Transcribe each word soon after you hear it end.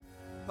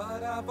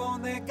But I've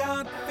only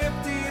got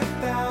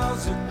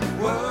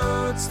 50,000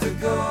 words to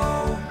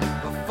go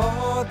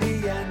before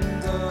the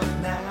end of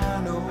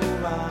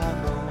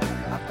NaNoWriMo.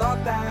 I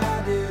thought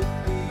that it'd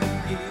be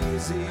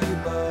easy,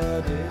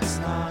 but it's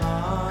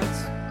not.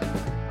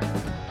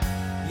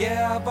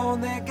 Yeah, I've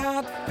only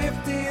got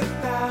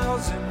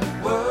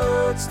 50,000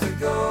 words to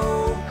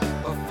go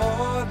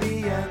before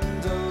the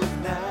end of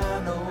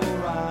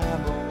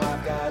NaNoWriMo.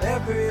 I've got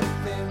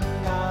everything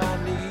I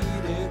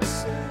need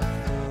except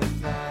for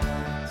that.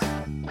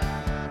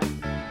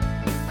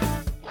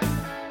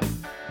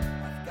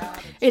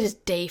 It is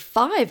day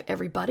 5,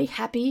 everybody.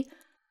 Happy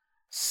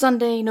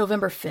Sunday,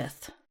 November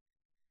 5th.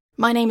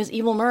 My name is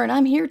Evil Murr, and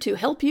I'm here to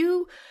help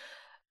you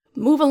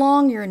move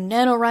along your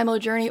NaNoWriMo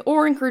journey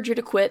or encourage you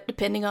to quit,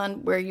 depending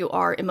on where you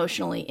are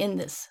emotionally in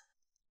this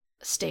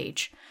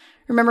stage.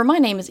 Remember, my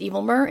name is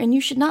Evil Murr, and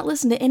you should not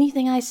listen to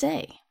anything I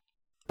say.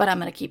 But I'm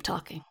going to keep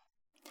talking.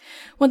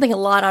 One thing a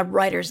lot of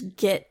writers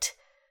get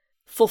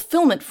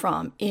fulfillment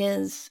from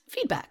is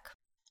feedback.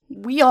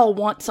 We all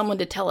want someone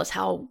to tell us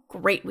how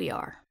great we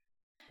are.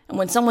 And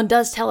when someone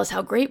does tell us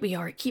how great we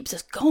are, it keeps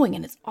us going,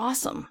 and it's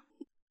awesome.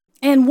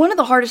 And one of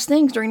the hardest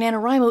things during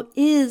NaNoWriMo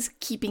is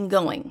keeping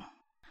going.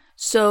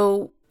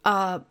 So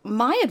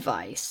my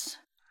advice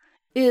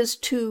is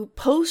to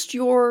post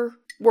your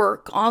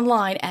work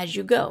online as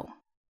you go.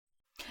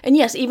 And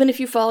yes, even if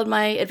you followed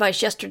my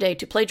advice yesterday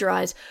to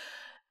plagiarize,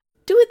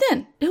 do it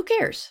then. Who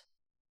cares?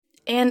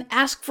 And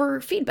ask for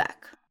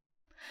feedback.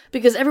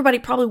 Because everybody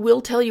probably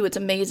will tell you it's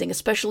amazing,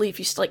 especially if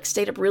you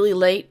stayed up really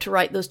late to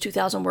write those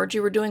 2,000 words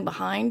you were doing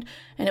behind,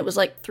 and it was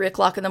like 3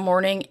 o'clock in the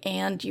morning,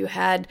 and you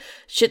had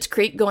Schitt's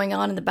Creek going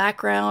on in the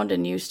background,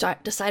 and you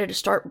decided to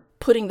start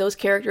putting those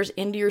characters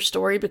into your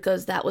story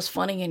because that was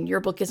funny, and your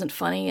book isn't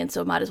funny, and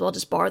so might as well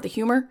just borrow the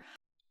humor.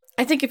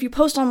 I think if you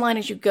post online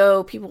as you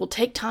go, people will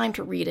take time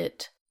to read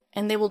it,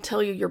 and they will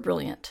tell you you're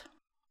brilliant.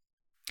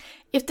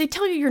 If they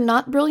tell you you're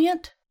not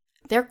brilliant,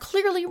 they're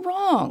clearly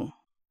wrong.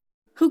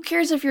 Who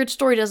cares if your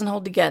story doesn't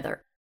hold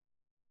together?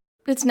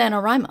 It's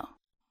NaNoWriMo.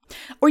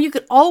 Or you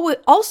could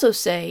also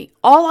say,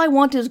 all I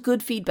want is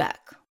good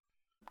feedback.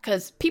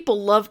 Because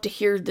people love to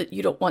hear that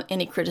you don't want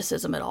any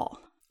criticism at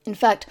all. In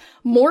fact,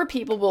 more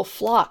people will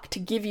flock to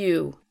give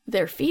you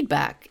their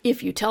feedback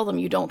if you tell them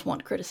you don't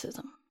want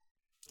criticism.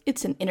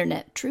 It's an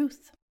internet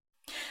truth.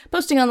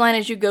 Posting online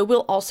as you go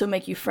will also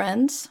make you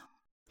friends.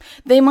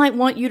 They might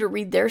want you to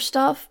read their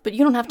stuff, but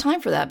you don't have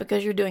time for that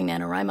because you're doing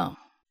NaNoWriMo.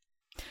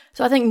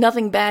 So I think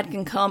nothing bad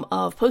can come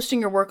of posting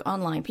your work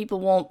online.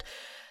 People won't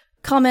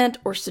comment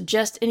or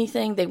suggest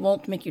anything. They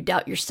won't make you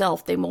doubt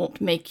yourself. They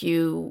won't make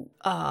you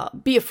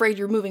be afraid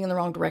you're moving in the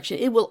wrong direction.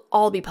 It will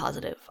all be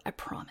positive, I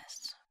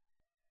promise.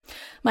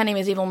 My name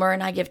is Evil Murr,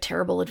 and I give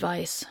terrible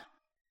advice.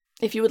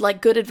 If you would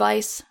like good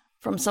advice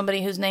from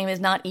somebody whose name is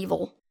not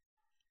evil,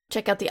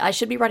 check out the I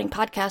Should Be Writing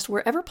podcast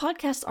wherever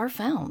podcasts are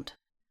found.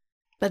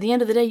 By the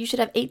end of the day, you should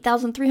have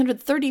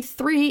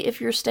 8,333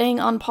 if you're staying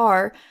on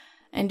par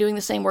and doing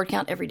the same word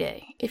count every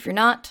day. If you're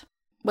not,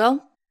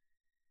 well,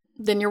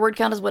 then your word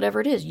count is whatever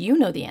it is. You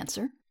know the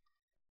answer.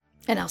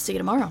 And I'll see you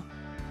tomorrow.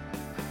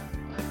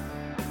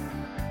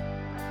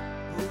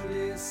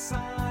 Who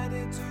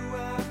decided to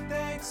have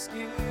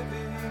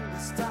Thanksgiving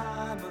this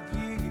time of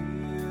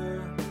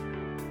year?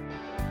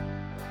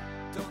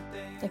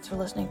 Thanks for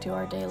listening to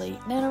our daily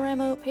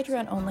NaNoWriMo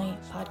Patreon-only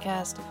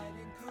podcast.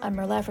 I'm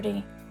Murr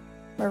Lafferty,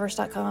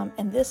 Murrverse.com,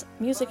 and this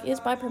music is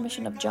by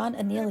permission of John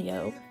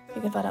Anealio. You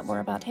can find out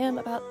more about him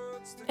at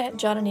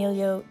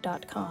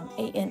johnanealio.com,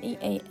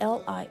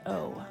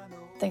 Anealio.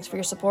 Thanks for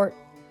your support.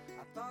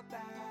 I thought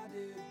that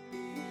it'd be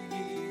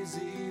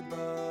easy,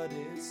 but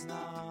it's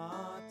not.